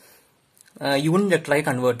മൂന്നെണ്ണത്തിനെയും യൂണിറ്റ് വെക്ടറായി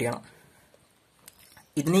കൺവേർട്ട് ചെയ്യണം.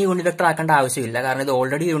 ഇതിന് യൂണിറ്റ് വെക്ടർ ആക്കേണ്ട ആവശ്യമില്ല, കാരണം ഇത്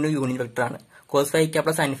ഓൾറെഡി യൂണിറ്റ് വെക്ടർ ആണ്. Cos phi cap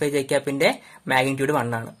plus sine phi J ക്യാപ്പിന്റെ magnitude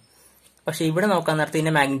 1 ആണ്. പക്ഷെ ഇവിടെ നോക്കാൻ നേരത്തെ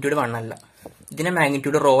ഇതിന്റെ മാഗ്നിറ്റ്യൂഡ് 1 അല്ല, ഇതിന്റെ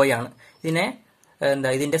മാഗ്നിറ്റ്യൂഡ് റോ ആണ്.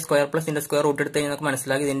 ഇതിന്റെ സ്ക്വയർ പ്ലസ് ഇതിന്റെ സ്ക്വയർ റൂട്ട് എടുത്ത് കഴിഞ്ഞാൽ നമുക്ക്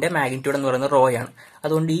മനസ്സിലാക്കി ഇതിന്റെ മാഗ്നിറ്റ്യൂഡ് എന്ന് പറയുന്നത് റോ ആണ്.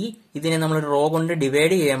 അതുകൊണ്ട് ഇതിനെ നമ്മൾ റോ കൊണ്ട്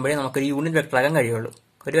ഡിവൈഡ് ചെയ്യുമ്പോഴേ നമുക്കൊരു യൂണിറ്റ് വെക്ടർ ആകാൻ കഴിയുള്ളൂ.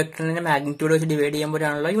 ഒരു വെക്ടറിന്റെ മാഗ്നിറ്റ്യൂഡ് വെച്ച് ഡിവൈഡ്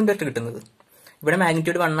ചെയ്യുമ്പോഴാണല്ലോ യൂണിറ്റ് വെക്ടർ കിട്ടുന്നത്. ഇവിടെ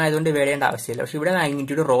മാഗ്നിറ്റ്യൂഡ് 1 ആയതുകൊണ്ട് ഡിവൈഡ് ചെയ്യേണ്ട ആവശ്യമില്ല, പക്ഷെ ഇവിടെ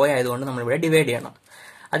മാഗ്നിറ്റ്യൂഡ് റോ ആയതുകൊണ്ട് നമ്മൾ ഇവിടെ ഡിവൈഡ് ചെയ്യണം.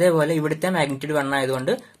 അതേപോലെ ഇവിടുത്തെ മാഗ്നിറ്റ്യൂഡ് 1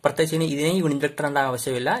 ആയതുകൊണ്ട് പ്രത്യേകിച്ച് ഇതിനെ യൂണിറ്റ് വെക്ടർ ആണ്ട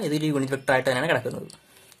ആവശ്യമില്ല, ഇതിൽ യൂണിറ്റ് വെക്ടർ ആയിട്ട് തന്നെയാണ് കിടക്കുന്നത്.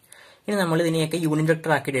 ഇനി നമ്മൾ ഇതിനെയൊക്കെ യൂണിറ്റ്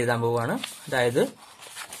വെക്ടർ ആക്കിയിട്ട് എഴുതാൻ പോവുകയാണ്. അതായത്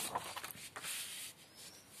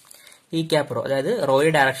ഈ ക്യാപ് റോ, അതായത്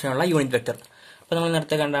റോയുടെ ഡയറക്ഷനുള്ള യൂണിറ്റ് വെക്ടർ. അപ്പൊ നമ്മൾ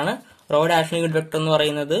നേരത്തെ കണ്ടാണ് റോ ഡയറക്ഷൻ യൂണിറ്റ് വെക്ടർ എന്ന്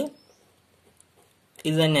പറയുന്നത്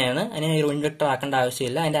ഇത് തന്നെയാണ്. അതിനെ യൂണിറ്റ് വെക്ടർ ആക്കേണ്ട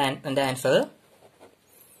ആവശ്യമില്ല. അതിന്റെ answer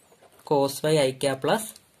cos phi I cap plus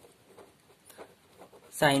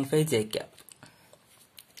sine phi J cap.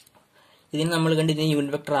 ഇതിന് നമ്മൾ കണ്ട് ഇതിനെ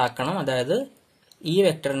യൂണിറ്റ് വെക്ടർ ആക്കണം. അതായത് ഈ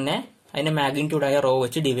വെക്ടറിനെ അതിന്റെ മാഗ്നിറ്റ്യൂഡായ റോ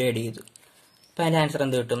വെച്ച് ഡിവൈഡ് ചെയ്തു. അപ്പൊ അതിന്റെ ആൻസർ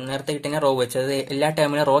എന്ത് കിട്ടും? നേരത്തെ കിട്ടുന്ന റോ വെച്ച്, അത് എല്ലാ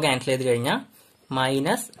ടേമിനും റോ ക്യാൻസൽ ചെയ്ത് കഴിഞ്ഞാൽ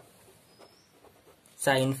minus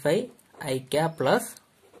sine phi I cap plus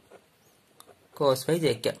cos phi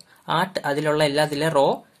J cap. അതിലുള്ള എല്ലാത്തിലെ റോ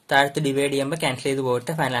താഴത്ത് ഡിവൈഡ് ചെയ്യുമ്പോൾ ക്യാൻസൽ ചെയ്ത്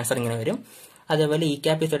പോയിട്ട് ഫൈനൽ ആൻസർ ഇങ്ങനെ വരും. അതേപോലെ ഇ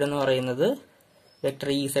ക്യാപ് ഇസഡ് എന്ന് പറയുന്നത് വെക്ടർ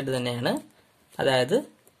ഇ ഇസഡ് തന്നെയാണ്, അതായത്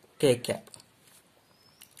കെ ക്യാപ്.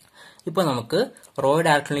 ഇപ്പൊ നമുക്ക് റോ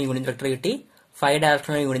ഡയറക്ഷണൽ യൂണിറ്റ് വെക്ടർ കിട്ടി, ഫൈ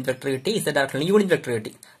ഡയറക്ഷണൽ യൂണിറ്റ് വെക്ടർ കിട്ടി, ഇസഡ് ഡയറക്ഷണൽ യൂണിറ്റ് വെക്ടർ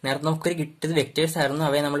കിട്ടി. നേരത്തെ നമുക്കൊരു കിട്ടിയത് വെക്ടേഴ്സ് ആയിരുന്നു,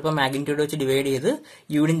 അവയെ നമ്മളിപ്പോൾ മാഗ്നിറ്റ്യൂഡ് വെച്ച് ഡിവൈഡ് ചെയ്ത്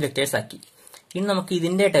യൂണിറ്റ് വെക്ടേഴ്സ് ആക്കി. ഇനി നമുക്ക്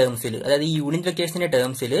ഇതിന്റെ ടേംസിൽ, അതായത് ഈ യൂണിറ്റ് വെക്ടേഴ്സിന്റെ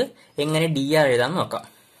ടേംസിൽ എങ്ങനെ ഡി ആർ എഴുതാമെന്ന് നോക്കാം.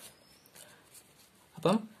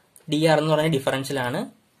 അപ്പം ഡി ആർ എന്ന് പറയുന്നത് ഡിഫറൻഷ്യൽ ആണ്.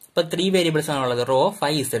 ഇപ്പൊ 3 വേരിയബിൾസ് ആണുള്ളത്, റോ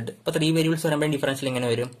ഫൈ ഇസഡ്. ഇപ്പൊ 3 വേരിയബിൾസ് വരുമ്പോൾ ഡിഫറൻഷ്യൽ എങ്ങനെ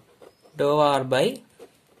വരും? Dou R by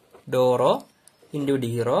Dr rho into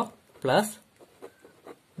D raw plus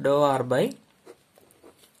dou R by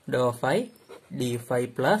Dr phi D phi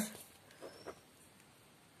plus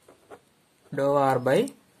dou R by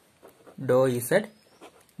Dr Z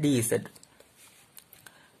D Z.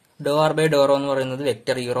 Dou R by Dr raw എന്ന് പറയുന്നത്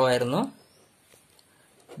vector E raw ആയിരുന്നു,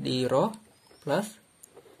 D raw plus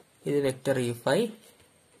ഇത് vector E phi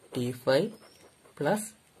T phi plus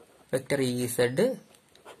vector E Z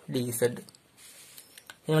D Z.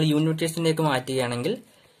 നിങ്ങൾ unit വെക്ടേഴ്സിലേക്ക് മാറ്റുകയാണെങ്കിൽ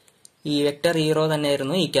ഈ vector E raw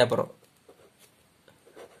തന്നെയായിരുന്നു E cap raw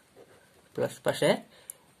plus, പക്ഷേ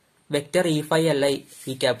vector E phi അല്ല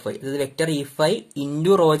ഇ ക്യാപ് ഫൈ. അതായത് vector E phi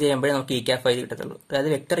into raw ചെയ്യുമ്പോഴേ നമുക്ക് ഇ ക്യാപ് ഫൈ കിട്ടത്തുള്ളൂ. അതായത്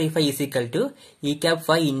vector E phi is equal to E cap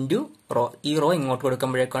phi into raw. ഈ raw ഇങ്ങോട്ട്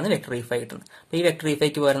കൊടുക്കുമ്പോഴേക്കാണ് വെക്ടർ ഇ ഫൈ കിട്ടുന്നത്. അപ്പൊ ഈ വെക്ടർ ഇ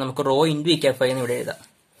ഫൈക്ക് പകരം നമുക്ക് rho into E cap phi എന്ന് ഇവിടെ എഴുതാം.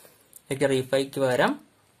 വെക്ടർ ഇ ഫൈക്ക് പകരം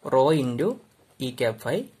rho into E cap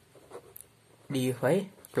phi D phi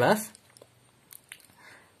plus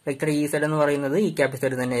vector E Z എന്ന് പറയുന്നത് ഇ ക്യാപ്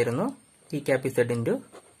സെഡ് തന്നെയായിരുന്നു, E cap Z into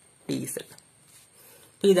D Z.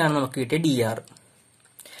 അപ്പൊ ഇതാണ് നമുക്ക് കിട്ടിയ ഡി ആർ.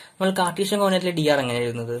 നമ്മൾ കാർട്ടീഷ്യൻ കോർഡിനേറ്റിലെ ഡി ആർ എങ്ങനെ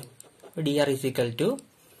എഴുതുന്നത്? D R is equal to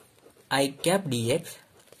I cap D X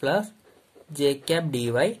plus J cap D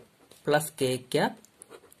Y plus K cap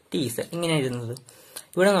T Z. ഇങ്ങനെ എഴുതുന്നത്.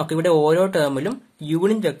 ഇവിടെ നോക്ക്, ഇവിടെ ഓരോ ടേമിലും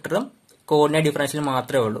യൂണിറ്റ് വെക്ടറും കോർഡിനേറ്റ് ഡിഫറൻഷ്യൽ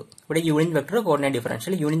മാത്രമേ ഉള്ളൂ. ഇവിടെ unit vector coordinate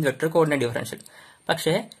differential, unit vector coordinate differential.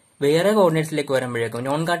 പക്ഷേ വേറെ കോർഡിനേറ്റ്സിലേക്ക് വരുമ്പോഴേക്കും,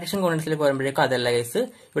 നോൺ കാർട്ടീഷ്യൻ കോർഡിനേറ്റ്സിലേക്ക് വരുമ്പോഴേക്കും അതല്ല കേസ്.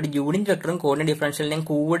 ഇവിടെ യൂണിറ്റ് വെക്ടറും കോർഡിനേറ്റ് ഡിഫറൻഷ്യലിനെയും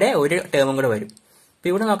കൂടെ ഒരു ടേമും കൂടെ വരും. അപ്പൊ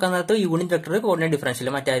ഇവിടെ നോക്കാൻ നേരത്ത് യൂണിറ്റ് വെക്ടർ കോർഡിനേറ്റ് ഡിഫറൻഷ്യൽ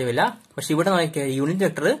മറ്റാരുമില്ല. പക്ഷെ ഇവിടെ നോക്കിയാൽ യൂണിറ്റ്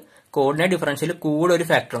വെക്ടർ കോർഡിനേറ്റ് ഡിഫറൻഷ്യൽ കൂടെ ഒരു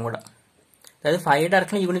ഫാക്ടറും കൂടെ. അതായത് ഫൈവ്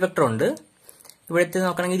ഡയറക്ഷനിൽ യൂണിറ്റ് വെക്ടർ ഉണ്ട്. ഇവിടുത്തെ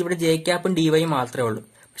നോക്കണമെങ്കിൽ ഇവിടെ ജെ ക്യാപ്പും ഡി വൈയും മാത്രമേ ഉള്ളൂ.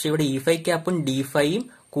 പക്ഷെ ഇവിടെ ഇ ഫൈവ് ക്യാപ്പും ഡി ഫൈയും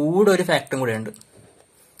കൂടെ ഒരു ഫാക്ടറും കൂടെ ഉണ്ട്.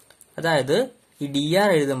 അതായത് ഈ ഡി ആർ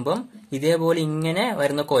എഴുതുമ്പം ഇതേപോലെ ഇങ്ങനെ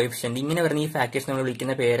വരുന്ന കോഎഫിഷ്യന്റ്, ഇങ്ങനെ വരുന്ന ഈ ഫാക്ടേഴ്സ് നമ്മൾ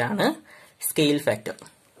വിളിക്കുന്ന പേരാണ് സ്കെയിൽ ഫാക്ടർ.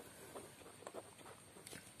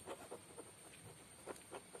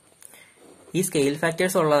 ഈ സ്കെയിൽ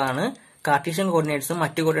ഫാക്ടേഴ്സ് ഉള്ളതാണ് കാർട്ടീഷ്യൻ കോർഡിനേറ്റ്സും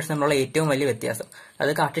മറ്റു കോർഡിനേറ്റ്സും തമ്മിലുള്ള ഏറ്റവും വലിയ വ്യത്യാസം.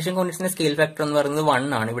 അത് കാർട്ടീഷ്യൻ കോർഡിനേറ്റ്സിന്റെ സ്കെയിൽ ഫാക്ടർ എന്ന് പറയുന്നത് 1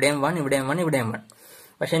 ആണ്. ഇവിടെയും 1, ഇവിടെയും 1, ഇവിടെയും 1.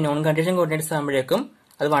 പക്ഷെ നോൺ കാർട്ടീഷ്യൻ കോർഡിനേറ്റ്സ് ആകുമ്പോഴേക്കും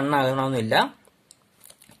അത് 1 ആകണമെന്നില്ല.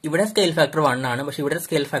 ഇവിടെ സ്കെയിൽ ഫാക്ടർ 1 ആണ്. പക്ഷെ ഇവിടെ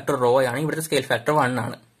സ്കെയിൽ ഫാക്ടർ റോ ആണ്. ഇവിടുത്തെ സ്കെയിൽ ഫാക്ടർ 1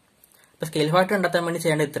 ആണ്. അപ്പൊ സ്കെയിൽ ഫാക്ടർ കണ്ടെത്താൻ വേണ്ടി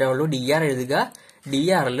ചെയ്യേണ്ടത് ഇത്രേ ഉള്ളൂ. ഡി ആർ എഴുതുക. ഡി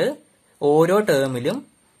ആറിൽ ഓരോ ടേമിലും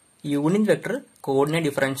യൂണിറ്റ് വെക്ടർ കോർഡിനേറ്റ്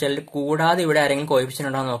ഡിഫറൻഷ്യൽ കൂടാതെ ഇവിടെ ആരെങ്കിലും കോഎഫിഷ്യന്റ്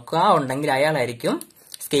ഉണ്ടോ എന്ന് നോക്കുക. ഉണ്ടെങ്കിൽ അയാളായിരിക്കും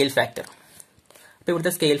സ്കെയിൽ ഫാക്ടർ. അപ്പൊ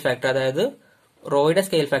ഇവിടുത്തെ സ്കെയിൽ ഫാക്ടർ, അതായത് റോയുടെ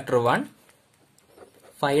സ്കെയിൽ ഫാക്ടർ 1,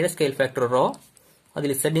 ഫൈയുടെ സ്കെയിൽ ഫാക്ടർ റോ,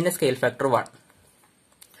 അതിൽ ഇസഡിന്റെ സ്കെയിൽ ഫാക്ടർ 1.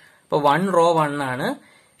 അപ്പൊ 1 റോ 1 ആണ്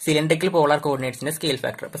സിലിണ്ടറിക്കൽ പോളാർ കോർഡിനേറ്റ്സിന്റെ സ്കെയിൽ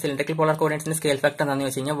ഫാക്ടർ. അപ്പൊ സിലിണ്ടറിക്കൽ പോളാർ കോർഡിനേറ്റ്സിന്റെ സ്കെയിൽ ഫാക്ടർ എന്താണെന്ന്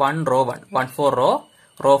വെച്ച് കഴിഞ്ഞാൽ 1 റോ 1, 1 4 റോ,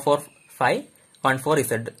 റോ 4 5, 1 4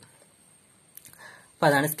 ഇസഡ്. അപ്പൊ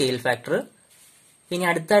അതാണ് സ്കെയിൽ ഫാക്ടർ. ഇനി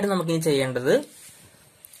അടുത്തായിട്ട് നമുക്ക് ഇനി ചെയ്യേണ്ടത്,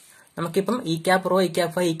 നമുക്കിപ്പം E cap raw, E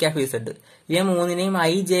cap phi, E cap Z ഇവ മൂന്നിനെയും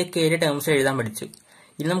ഐ ജെ കെയുടെ ടേംസിൽ എഴുതാൻ പഠിച്ചു.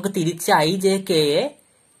 ഇനി നമുക്ക് തിരിച്ച് ഐ ജെ കെയെ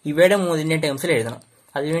ഇവയുടെ മൂന്നിന്റെയും ടേംസിൽ എഴുതണം.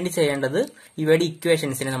 അതിനുവേണ്ടി ചെയ്യേണ്ടത് ഇവയുടെ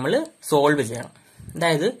ഇക്വേഷൻസിനെ നമ്മൾ സോൾവ് ചെയ്യണം.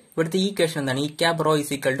 അതായത് ഇവിടുത്തെ ഈ ഇക്വേഷൻ എന്താണ്? E cap rho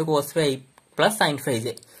is equal to cos phi plus sine phi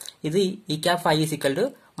J. ഇത് E cap phi is equal to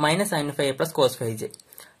minus sine phi plus cos phi J.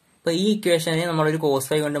 അപ്പൊ ഈ ഇക്വേഷനെ നമ്മളൊരു കോസ്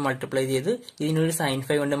ഫൈ കൊണ്ട് മൾട്ടിപ്ലൈ ചെയ്ത് ഇതിനൊരു സൈൻ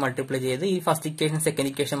ഫൈ കൊണ്ട് multiply ചെയ്ത് ഈ first equation second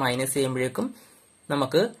equation minus ചെയ്യുമ്പോഴേക്കും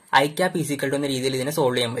നമുക്ക് ഐ ക്യാപ് ഈസിക്കൽ ടു എന്ന രീതിയിൽ ഇതിനെ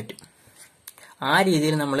സോൾവ് ചെയ്യാൻ പറ്റും. ആ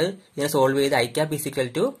രീതിയിൽ നമ്മൾ ഇതിനെ സോൾവ് ചെയ്ത് ഐ ക്യാപ് ഈസിക്കൽ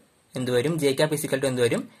ടു എന്തുവരും, ജെ ക്യാപ് ഈസിക്കൽ ടു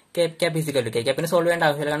എന്തുവരും, K cap is equal to, K ക്യാപ്പിനെ solve ചെയ്യേണ്ട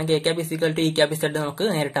ആവശ്യമില്ല, കാരണം K cap is equal to E cap Z നമുക്ക്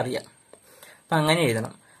നേരിട്ട് അറിയാം. അപ്പൊ അങ്ങനെ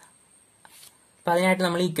എഴുതണം. അപ്പൊ അതിനായിട്ട്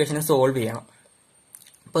നമ്മൾ ഈ ഇക്വേഷനെ സോൾവ് ചെയ്യണം.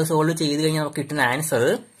 അപ്പൊ സോൾവ് ചെയ്ത് കഴിഞ്ഞാൽ നമുക്ക് കിട്ടുന്ന answer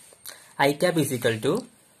I cap is equal to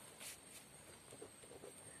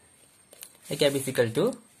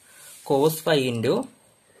cos phi into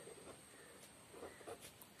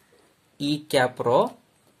E cap raw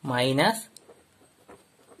minus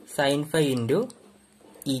sine phi into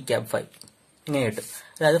E cap phi. ഇങ്ങനെ കിട്ടും.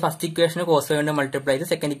 അതായത് ഫസ്റ്റ് ഇക്വേഷന് കോസ് ഫൈ കൊണ്ട് മൾട്ടിപ്ലൈ ചെയ്ത്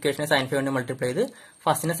സെക്കൻഡ് ഇക്വേഷനെ സൈൻ ഫൈ കൊണ്ട് മൾട്ടിപ്ലൈ ചെയ്ത്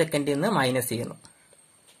ഫസ്റ്റിനെ സെക്കൻഡിൽ നിന്ന് മൈനസ് ചെയ്യുന്നു.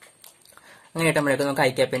 അങ്ങനെ കിട്ടുമ്പോഴേക്കും നമുക്ക്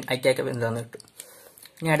ഐ ക്യാപ് എന്താന്ന് കിട്ടും.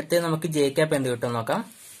 ഇനി അടുത്ത് നമുക്ക് ജെ ക്യാപ് എന്ത് കിട്ടും നോക്കാം.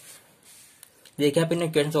 ജെ ക്യാപ്പിന്റെ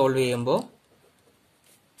ഇക്വേഷൻ സോൾവ് ചെയ്യുമ്പോൾ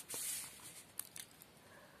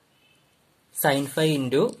sine phi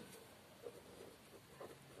into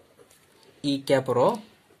E cap raw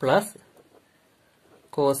plus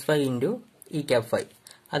cos phi into E cap phi.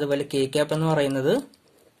 അതുപോലെ കെ ക്യാപ് എന്ന് പറയുന്നത്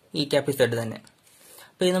ഇ ക്യാപ് ഇസഡ് തന്നെ.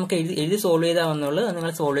 അപ്പൊ ഇത് നമുക്ക് എഴുതി സോൾവ് ചെയ്താവുന്നുള്ളൂ.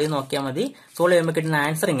 നിങ്ങൾ സോൾവ് ചെയ്ത് നോക്കിയാൽ മതി. സോൾവ് ചെയ്യുമ്പോൾ കിട്ടുന്ന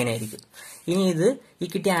ആൻസർ ഇങ്ങനെയായിരിക്കും. ഇനി ഈ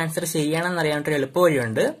കിട്ടിയ ആൻസർ ശരിയാണെന്ന് അറിയാനായിട്ടൊരു എളുപ്പ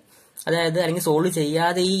വഴിയുണ്ട്. അതായത് അല്ലെങ്കിൽ സോൾവ്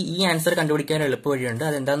ചെയ്യാതെ ഈ ആൻസർ കണ്ടുപിടിക്കാൻ ഒരു എളുപ്പ വഴിയുണ്ട്.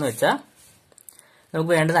 അതെന്താന്ന് വെച്ചാൽ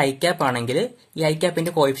നമുക്ക് വേണ്ടത് ഐ ക്യാപ് ആണെങ്കിൽ ഈ ഐ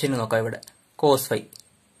ക്യാപ്പിന്റെ കോഎഫിഷ്യന്റ് നോക്കാം. ഇവിടെ കോസ് ഫൈ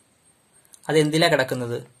അത് എന്തിലാ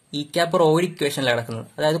കിടക്കുന്നത്? ഇ ക്യാപ് റോ ഇക്വേഷനിലാണ് കിടക്കുന്നത്.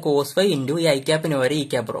 അതായത് കോസ് ഫൈ ഇൻറ്റു ഈ ഐ ക്യാപ്പിന് വരെ ഇ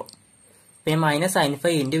ക്യാപ് റോ, പിന്നെ മൈനസ് സൈൻ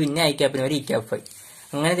ഫൈ ഇൻറ്റു പിന്നെ ഐ ക്യാപ്പിന് വരെ ഇ ക്യാപ് ഫൈ.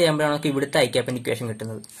 അങ്ങനെ ചെയ്യുമ്പോഴാണ് നമുക്ക് ഇവിടുത്തെ ഐ ക്യാപ്പിന്റെ ഇക്വേഷൻ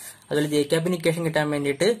കിട്ടുന്നത്. അതുപോലെ ജെ ക്യാപ്പിന്റെ ഇക്വേഷൻ കിട്ടാൻ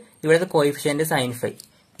വേണ്ടിയിട്ട് ഇവിടുത്തെ കോഎഫിഷ്യന്റ് സൈൻ ഫൈ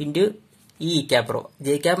ഇൻറ്റു ഈ E cap raw,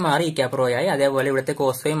 J cap മാറി ഇ ക്യാപ് റോ ആയി. അതേപോലെ ഇവിടുത്തെ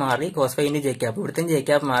കോസ് ഫൈ മാറി cos phi into J cap, ഇവിടുത്തെ ജെ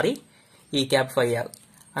ക്യാപ് മാറി ഇ ക്യാപ് ഫൈ ആകും.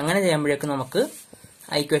 അങ്ങനെ ചെയ്യുമ്പോഴേക്കും നമുക്ക്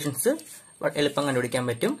ഇക്വേഷൻസ് എളുപ്പം കണ്ടുപിടിക്കാൻ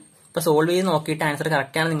പറ്റും. ഇപ്പൊ സോൾവ് ചെയ്ത് നോക്കിയിട്ട് ആൻസർ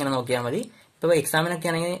കറക്റ്റ് ആണെന്ന് ഇങ്ങനെ നോക്കിയാൽ മതി. ഇപ്പൊ എക്സാമിനൊക്കെ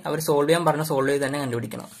ആണെങ്കിൽ അവർ സോൾവ് ചെയ്യാൻ പറഞ്ഞ സോൾവ് ചെയ്ത് തന്നെ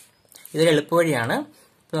കണ്ടുപിടിക്കണം. ഇതൊരു എളുപ്പ വഴിയാണ്.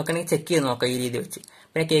 ഇപ്പൊ നോക്കണമെങ്കിൽ ചെക്ക് ചെയ്ത് നോക്കാം ഈ രീതി വെച്ച്.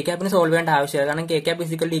 പിന്നെ കെ ക്യാപ്പിന് സോൾവ് ചെയ്യേണ്ട ആവശ്യമില്ല, കാരണം K cap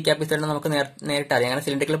is equal E cap Z നമുക്ക് നേരിട്ട് അറിയാം. കാരണം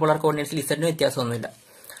സിലിണ്ടറിക്കൽ പോളാർ കോർഡിനേറ്റ്സിൽ ഇസഡിന് വ്യത്യാസമൊന്നുമില്ല.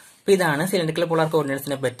 അപ്പൊ ഇതാണ് സിലിണ്ടറിക്കൽ പോളാർ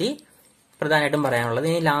കോർഡിനേറ്റ്സിനെ പറ്റി പ്രധാനമായിട്ടും പറയാനുള്ളത്.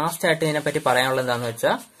 ഇനി ലാസ്റ്റ് ആയിട്ട് ഇതിനെ പറ്റി പറയാനുള്ളത് എന്താണെന്ന്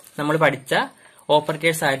വെച്ചാൽ നമ്മൾ പഠിച്ച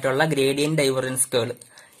ഓപ്പറേറ്റേഴ്സ് ആയിട്ടുള്ള ഗ്രേഡിയന്റ് ഡൈവർജൻസ് കേൾ,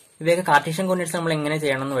 ഇവയൊക്കെ കാർട്ടീഷ്യൻ കോർഡിനേറ്റ്സ് നമ്മൾ എങ്ങനെ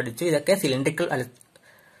ചെയ്യണം എന്ന് പഠിച്ചു. ഇതൊക്കെ സിലിണ്ടറിക്കൽ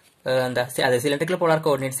പോളാർ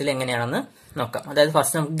കോർഡിനേറ്റ്സിൽ എങ്ങനെയാണെന്ന് നോക്കാം. അതായത്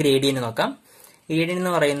ഫസ്റ്റ് നമുക്ക് ഗ്രേഡിയന്റ് നോക്കാം. ഗ്രേഡിയന്റ്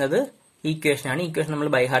എന്ന് പറയുന്നത് ഈക്വേഷൻ ആണ്. ഈക്വേഷൻ നമ്മൾ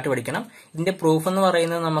ബൈ ഹാർട്ട് പഠിക്കണം. ഇതിന്റെ പ്രൂഫ് എന്ന്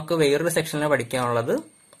പറയുന്നത് നമുക്ക് വേറൊരു സെക്ഷനിൽ പഠിക്കാനുള്ളത്,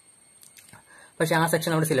 പക്ഷെ ആ സെക്ഷൻ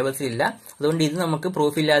നമ്മുടെ സിലബസിൽ ഇല്ല. അതുകൊണ്ട് ഇത് നമുക്ക്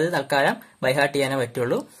പ്രൂഫ് ഇല്ലാതെ തൽക്കാലം ബൈ ഹാർട്ട് ചെയ്യാനേ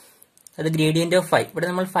പറ്റുള്ളൂ. അത് ഗ്രേഡിയന്റ് ഓഫ് ഫൈ. ഇവിടെ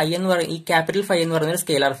നമ്മൾ ഫൈ എന്ന് പറയും, ഈ ക്യാപിറ്റൽ ഫൈ എന്ന് പറയുന്നത്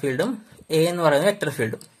സ്കേലാർ ഫീൽഡും എ എന്ന് പറയുന്നത് വെക്ടർ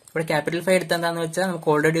ഫീൽഡും. ഇവിടെ ക്യാപിറ്റൽ ഫൈ എടുത്താൽ എന്താണെന്ന് വെച്ചാൽ നമുക്ക്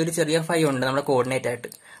ഓൾറെഡി ഒരു ചെറിയ ഫൈ ഉണ്ട് നമ്മുടെ കോർഡിനേറ്റ് ആയിട്ട്.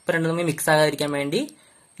 അപ്പൊ രണ്ടും തമ്മിൽ മിക്സ് ആകാതിരിക്കാൻ വേണ്ടി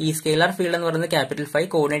ഈ സ്കെയിലാർ ഫീൽഡ് എന്ന് പറയുന്നത് ക്യാപിറ്റൽ ഫൈ,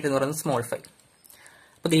 കോർഡിനേറ്റ് എന്ന് പറയുന്നത് സ്മോൾ ഫൈ.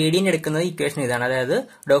 അപ്പൊ ഗ്രേഡിയന്റ് എടുക്കുന്നത് ഇക്വേഷൻ ഇതാണ്, അതായത്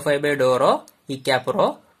ഡോ phi by Dr raw E cap raw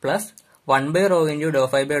plus 1 by rho into Dr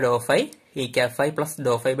phi by Dr phi E cap phi plus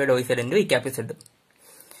Dr phi by Dr Z into E cap Z.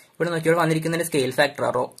 ഇവിടെ നോക്കിയോൾ വന്നിരിക്കുന്നതിന്റെ scale factor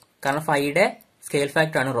raw, കാരണം ഫൈയുടെ scale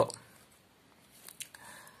factor ആണ് raw.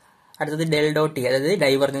 അടുത്തത് del dot T, അതായത്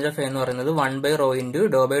divergence of A എന്ന് പറയുന്നത് 1 by rho into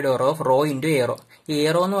Dr by Dr row of rho into A raw. ഈ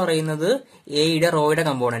A raw എന്ന് പറയുന്നത് എയുടെ റോയുടെ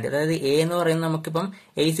കമ്പോണന്റ്, അതായത് എ എന്ന് പറയുന്നത് നമുക്കിപ്പം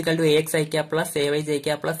A is equal to A X I cap plus A Y J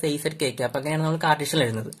cap plus A Z K cap, അങ്ങനെയാണ് നമ്മൾ കാർട്ടീഷ്യൻ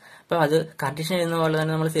എഴുതുന്നത്. അപ്പൊ അത് കാർട്ടീഷ്യൻ എഴുതുന്ന പോലെ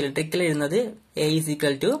തന്നെ നമ്മൾ സിലിണ്ടറിക്കൽ എഴുതുന്നത് A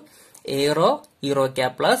is equal to A raw E raw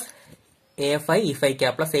cap plus A phi E phi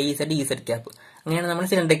cap plus A Z E Z cap, അങ്ങനെയാണ് നമ്മൾ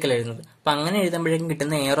സിലിണ്ടറിക്കൽ എഴുതുന്നത്. അപ്പൊ അങ്ങനെ എഴുതുമ്പോഴേക്കും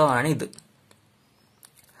കിട്ടുന്ന എ റോ ആണ് ഇത്.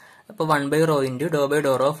 അപ്പോൾ 1 by rho into Dr by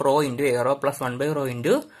Dr row of rho into A raw plus 1 by rho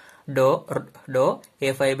into Dr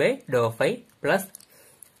A phi by Dr phi plus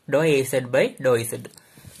Dr A Z by Dr Z.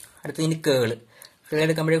 അടുത്തതിന് curl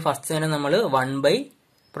എടുക്കുമ്പോഴേക്കും first തന്നെ നമ്മൾ 1 by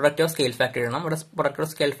product of scale factor ഇടണം. ഇവിടെ product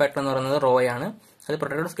of scale factor എന്ന് പറയുന്നത് raw ആണ്. അത്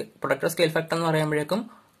product of scale factor എന്ന് പറയുമ്പോഴേക്കും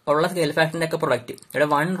ഉള്ള സ്കെയിൽ ഫാക്ടറിന്റെ ഒക്കെ പ്രൊഡക്റ്റ്. ഇവിടെ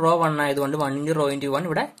 1 റോ 1 ആയതുകൊണ്ട് 1 ഇൻറ്റു റോ ഇൻറ്റു 1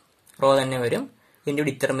 ഇവിടെ റോ തന്നെ വരും. ഇതിന്റെ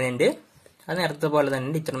ഡിറ്റർമിനന്റ് അത് നേരത്തെ പോലെ തന്നെ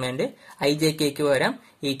ഡിറ്റർമിനന്റ് ഐ ജെ കെക്ക് പകരം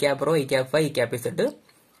E cap raw E cap phi E cap Z.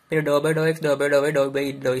 പിന്നെ ഡോ by Dr X Dr by Dr Y Dr by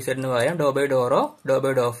ഡോ ഇസെഡിന് പകരം ഡോ by Dr raw Dr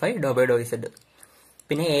by Dr phi Dr by Dr Z.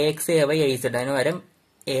 പിന്നെ A X A Y A Z, അതിന് പകരം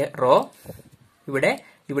A raw.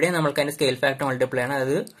 ഇവിടെ നമ്മൾക്ക് അതിന്റെ scale factor multiply ആണ്,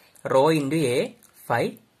 അത് rho into A phi,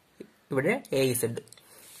 ഇവിടെ എ ഇസെഡ്.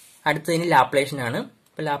 അടുത്തതിന് ലാപ്ലേഷൻ ആണ്.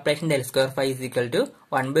 ഇപ്പൊ ലാപ്ലേഷൻ del square phi is equal to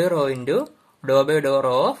 1 by rho into Dr by Dr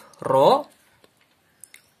row of raw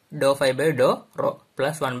Dr phi by Dr raw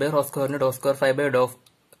plus 1 by rho സ്ക്വയറിന് ഡോ square phi by Dr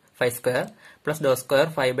phi square plus Dr square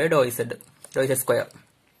phi by Dr Z square.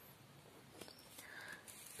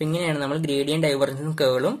 ഇങ്ങനെയാണ് നമ്മൾ gradient ഡൈവർജൻസും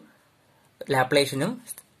കേളും ലാപ്ലേഷനും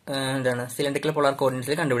എന്താണ് cylindrical polar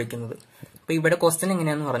കോർഡിനേറ്റ്സിൽ കണ്ടുപിടിക്കുന്നത്. അപ്പൊ ഇവിടെ question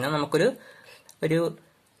എങ്ങനെയാണെന്ന് പറഞ്ഞാൽ നമുക്കൊരു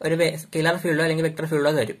സ്കെയിലാർ ഫീൽഡോ അല്ലെങ്കിൽ വെക്ടർ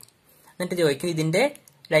ഫീൽഡോ തരും. എന്നിട്ട് ചോദിക്കും ഇതിന്റെ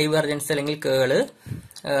ഡൈവർജൻസ് അല്ലെങ്കിൽ കേള്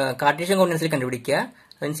കാർട്ടീഷ്യൻ കോർഡിനേറ്റ്സിൽ കണ്ടുപിടിക്കുക,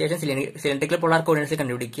 അതിനുശേഷം സിലിണ്ടറിക്കൽ പോളാർ കോർഡിനേറ്റ്സിൽ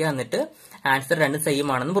കണ്ടുപിടിക്കുക, എന്നിട്ട് ആൻസർ രണ്ട് സെയിം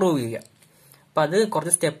ആണെന്ന് പ്രൂവ് ചെയ്യുക. അപ്പൊ അത്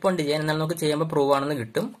കുറച്ച് സ്റ്റെപ്പ് ഉണ്ട് ചെയ്യാൻ, എന്നാൽ നമുക്ക് ചെയ്യുമ്പോൾ പ്രൂവ് ആണെന്ന്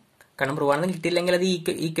കിട്ടും. കാരണം പ്രൂവ് ആണെന്ന് കിട്ടിയില്ലെങ്കിൽ അത്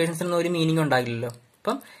ഈക്വേഷൻസിനൊന്നും ഒരു മീനിങ് ഉണ്ടാകില്ലല്ലോ.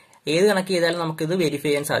 അപ്പം ഏത് കണക്ക് ചെയ്താലും നമുക്ക് ഇത് വെരിഫൈ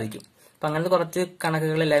ചെയ്യാൻ സാധിക്കും. അപ്പൊ അങ്ങനത്തെ കുറച്ച്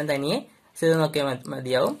കണക്കുകൾ എല്ലാവരും തനിയെ ചെയ്ത് നോക്കിയാൽ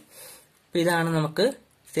മതിയാവും. അപ്പൊ ഇതാണ് നമുക്ക്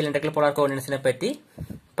സിലിണ്ടറിക്കൽ പോളാർ കോർഡിനേറ്റ്സിനെ പറ്റി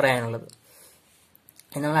പറയാനുള്ളത്.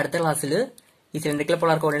 നമ്മൾ അടുത്ത ക്ലാസ്സിൽ ഈ സിലിണ്ടറിക്കൽ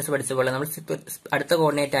പോളാർ കോർഡിനേറ്റ്സ് പഠിച്ച പോലെ നമ്മൾ അടുത്ത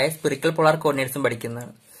കോർഡിനേറ്റ് ആയ സ്പിറിക്കൽ പോളാർ കോർഡിനേറ്റ്സും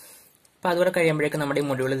പഠിക്കുന്നതാണ്. അപ്പൊ അതുകൂടെ കഴിയുമ്പോഴേക്കും നമ്മുടെ ഈ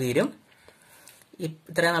മൊഡ്യൂൾ തീരും.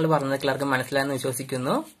 ഇത്രയും നാൾ പറഞ്ഞത് എല്ലാവർക്കും മനസ്സിലായെന്ന്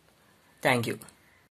വിശ്വസിക്കുന്നു. Thank you.